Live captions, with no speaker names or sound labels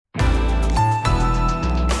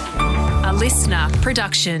listener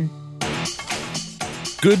production.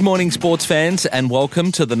 Good morning, sports fans, and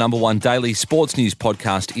welcome to the number one daily sports news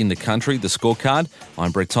podcast in the country, The Scorecard.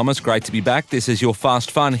 I'm Brett Thomas. Great to be back. This is your fast,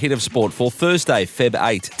 fun hit of sport for Thursday, Feb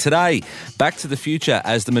 8. Today, Back to the Future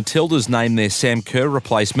as the Matildas name their Sam Kerr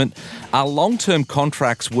replacement. Are long-term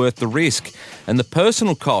contracts worth the risk? And the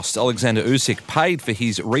personal cost Alexander Usyk paid for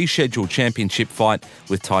his rescheduled championship fight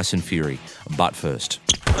with Tyson Fury. But first.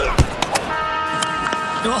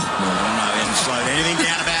 No, he hasn't slowed anything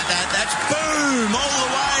down about that. That's boom, all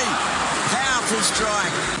the way. Powerful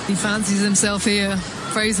strike. He fancies himself here.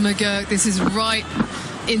 Fraser McGurk, this is right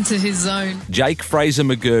into his zone. Jake Fraser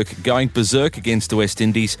McGurk going berserk against the West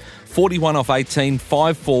Indies. 41 off 18,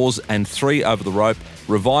 5 fours and 3 over the rope,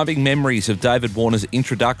 reviving memories of David Warner's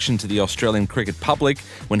introduction to the Australian cricket public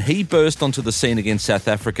when he burst onto the scene against South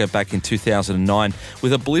Africa back in 2009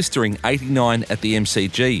 with a blistering 89 at the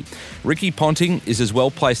MCG. Ricky Ponting is as well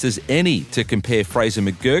placed as any to compare Fraser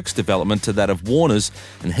McGurk's development to that of Warner's,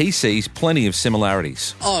 and he sees plenty of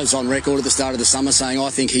similarities. I was on record at the start of the summer saying I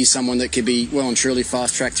think he's someone that could be well and truly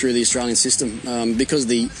fast-tracked through the Australian system because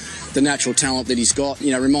the natural talent that he's got,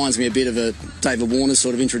 reminds me a bit of a David Warner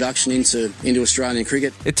sort of introduction into Australian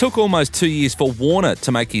cricket. It took almost 2 years for Warner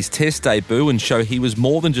to make his Test debut and show he was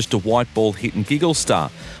more than just a white ball hit and giggle star.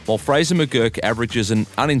 While Fraser McGurk averages an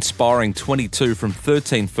uninspiring 22 from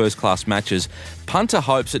 13 first-class matches, punter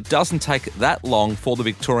hopes it doesn't take that long for the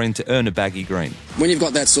Victorian to earn a baggy green. When you've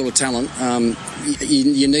got that sort of talent,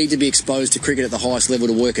 you need to be exposed to cricket at the highest level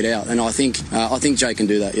to work it out, and I think Jake can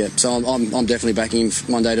do that. Yeah, so I'm definitely backing him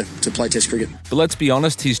one day to play Test cricket. But let's be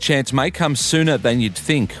honest, his chance may come sooner than you'd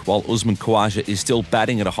think. While Usman Khawaja is still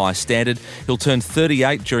batting at a high standard, he'll turn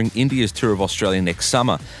 38 during India's tour of Australia next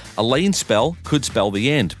summer. A lean spell could spell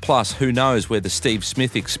the end. Plus, who knows where the Steve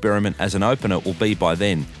Smith experiment as an opener will be by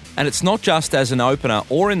then. And it's not just as an opener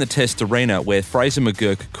or in the Test arena where Fraser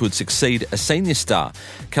McGurk could succeed a senior star.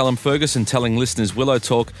 Callum Ferguson telling listeners Willow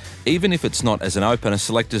Talk, even if it's not as an opener,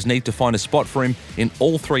 selectors need to find a spot for him in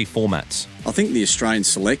all three formats. I think the Australian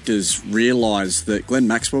selectors realise that Glenn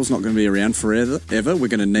Maxwell's not going to be around forever. We're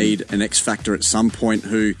going to need an X-factor at some point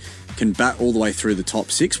who can bat all the way through the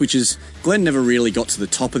top six, which is, Glenn never really got to the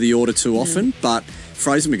top of the order too often, but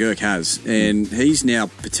Fraser McGurk has, and he's now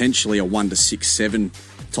potentially a 1 to 6, 7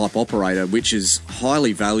 type operator, which is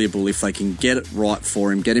highly valuable if they can get it right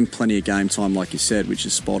for him, get him plenty of game time, like you said, which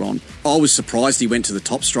is spot on. I was surprised he went to the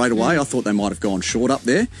top straight away. I thought they might have gone short up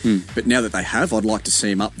there, but now that they have, I'd like to see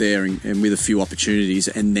him up there and with a few opportunities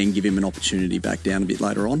and then give him an opportunity back down a bit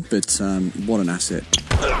later on. But what an asset.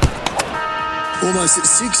 Almost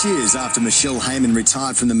 6 years after Michelle Heyman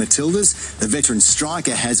retired from the Matildas, the veteran striker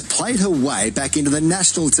has played her way back into the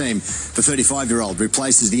national team. The 35-year-old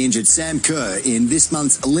replaces the injured Sam Kerr in this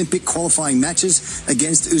month's Olympic qualifying matches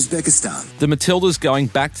against Uzbekistan. The Matildas going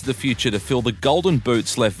back to the future to fill the golden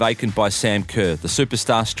boots left vacant by Sam Kerr, the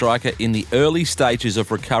superstar striker in the early stages of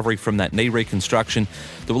recovery from that knee reconstruction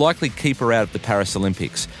that will likely keep her out of the Paris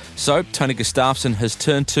Olympics. So, Tony Gustafsson has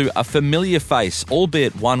turned to a familiar face,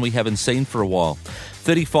 albeit one we haven't seen for a while.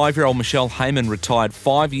 35-year-old Michelle Heyman retired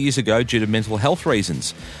 5 years ago due to mental health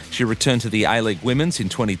reasons. She returned to the A-League Women's in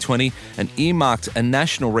 2020 and earmarked a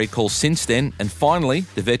national recall since then, and finally,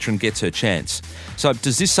 the veteran gets her chance. So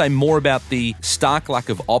does this say more about the stark lack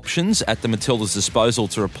of options at the Matildas' disposal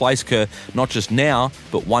to replace Kerr, not just now,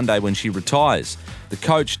 but one day when she retires? The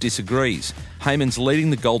coach disagrees. Heyman's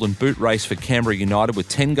leading the Golden Boot race for Canberra United with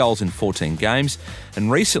 10 goals in 14 games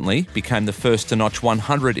and recently became the first to notch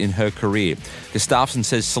 100 in her career. Gustafsson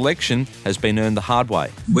says selection has been earned the hard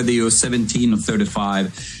way. Whether you're 17 or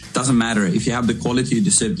 35, doesn't matter. If you have the quality, you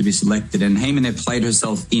deserve to be selected. And Heyman had played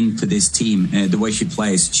herself into this team, the way she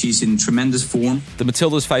plays. She's in tremendous form. The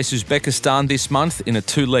Matildas face Uzbekistan this month in a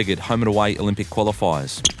two-legged home and away Olympic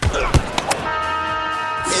qualifiers.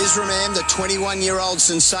 Ezra Mam, the 21-year-old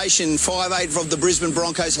sensation, 5'8" of the Brisbane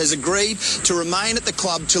Broncos, has agreed to remain at the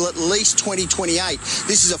club till at least 2028.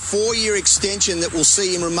 This is a 4-year extension that will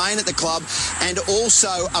see him remain at the club and also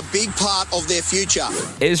a big part of their future.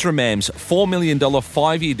 Ezra Mam's $4 million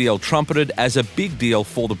 5-year deal trumpeted as a big deal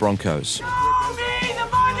for the Broncos.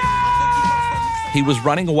 He was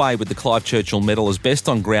running away with the Clive Churchill medal as best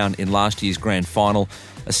on ground in last year's grand final.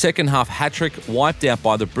 A second-half hat-trick wiped out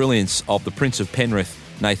by the brilliance of the Prince of Penrith,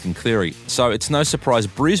 Nathan Cleary. So it's no surprise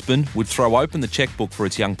Brisbane would throw open the chequebook for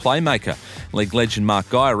its young playmaker. League legend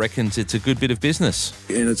Mark Geyer reckons it's a good bit of business.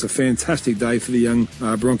 And it's a fantastic day for the young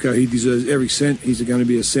Bronco. He deserves every cent. He's going to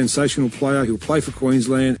be a sensational player. He'll play for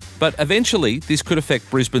Queensland. But eventually, this could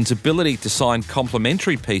affect Brisbane's ability to sign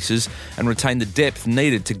complementary pieces and retain the depth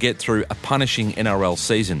needed to get through a punishing NRL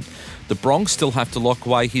season. the Bronx still have to lock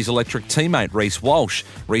away his electric teammate, Reece Walsh.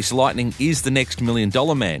 Reece Lightning is the next $1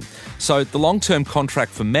 million man. So the long-term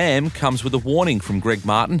contract for Mam comes with a warning from Greg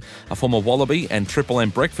Martin, a former Wallaby and Triple M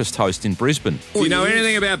breakfast host in Brisbane. If you know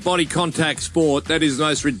anything about body contact sport, that is the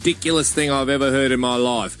most ridiculous thing I've ever heard in my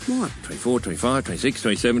life. What? 24, 25, 26,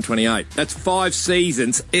 27, 28. That's 5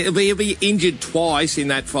 seasons. He'll be injured twice in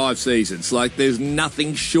that 5 seasons. Like, there's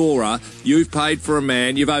nothing surer. You've paid for a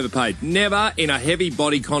man, you've overpaid. Never in a heavy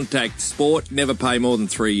body contact sport, never pay more than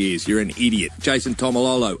 3 years. You're an idiot. Jason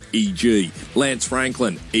Tomalolo, E.G. Lance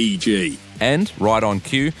Franklin, E.G. And, right on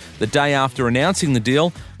cue, the day after announcing the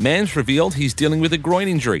deal, Mams revealed he's dealing with a groin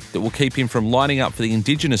injury that will keep him from lining up for the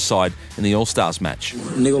Indigenous side in the All-Stars match.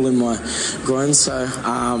 Niggle in my groin, so,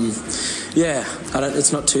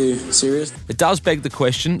 it's not too serious. It does beg the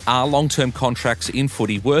question, are long-term contracts in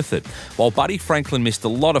footy worth it? While Buddy Franklin missed a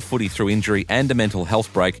lot of footy through injury and a mental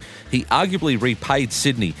health break, he arguably repaid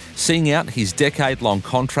Sydney, seeing out his decade-long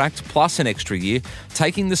contract plus an extra year,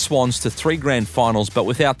 taking the Swans to 3 grand finals but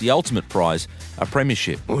without the ultimate prize, a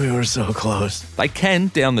premiership. We were so close. They can,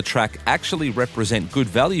 down the track, actually represent good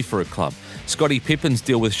value for a club. Scottie Pippen's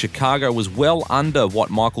deal with Chicago was well under what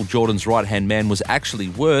Michael Jordan's right-hand man was actually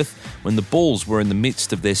worth when the Bulls were in the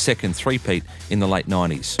midst of their second three-peat in the late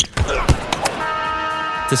 90s.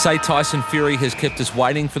 To say Tyson Fury has kept us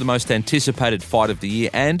waiting for the most anticipated fight of the year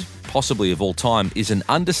and possibly of all time is an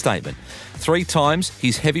understatement. 3 times,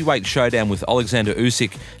 his heavyweight showdown with Alexander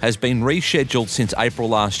Usyk has been rescheduled since April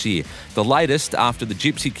last year, the latest after the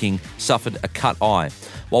Gypsy King suffered a cut eye.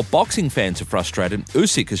 While boxing fans are frustrated,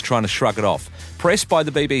 Usyk is trying to shrug it off. Pressed by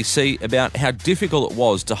the BBC about how difficult it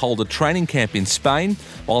was to hold a training camp in Spain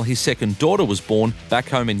while his second daughter was born back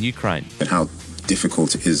home in Ukraine. And how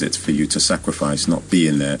difficult is it for you to sacrifice not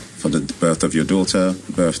being there for the birth of your daughter,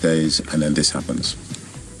 birthdays, and then this happens?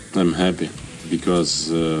 I'm happy because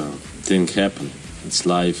things happen. It's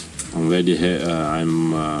life. I'm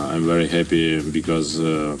very happy because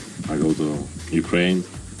I go to Ukraine.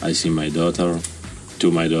 I see my daughter,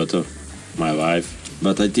 my wife.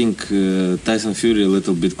 But I think Tyson Fury a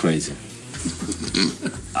little bit crazy.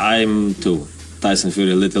 I'm too. Tyson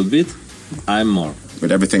Fury a little bit. I'm more.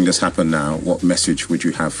 With everything that's happened now, what message would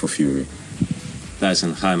you have for Fury?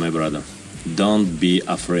 Tyson, hi, my brother. Don't be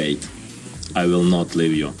afraid. I will not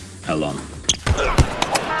leave you alone.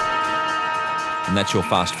 And that's your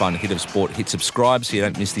fast, fun hit of sport. Hit subscribe so you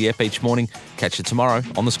don't miss the ep each morning. Catch you tomorrow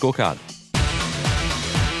on The Scorecard.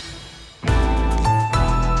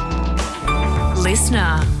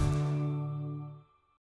 Listener.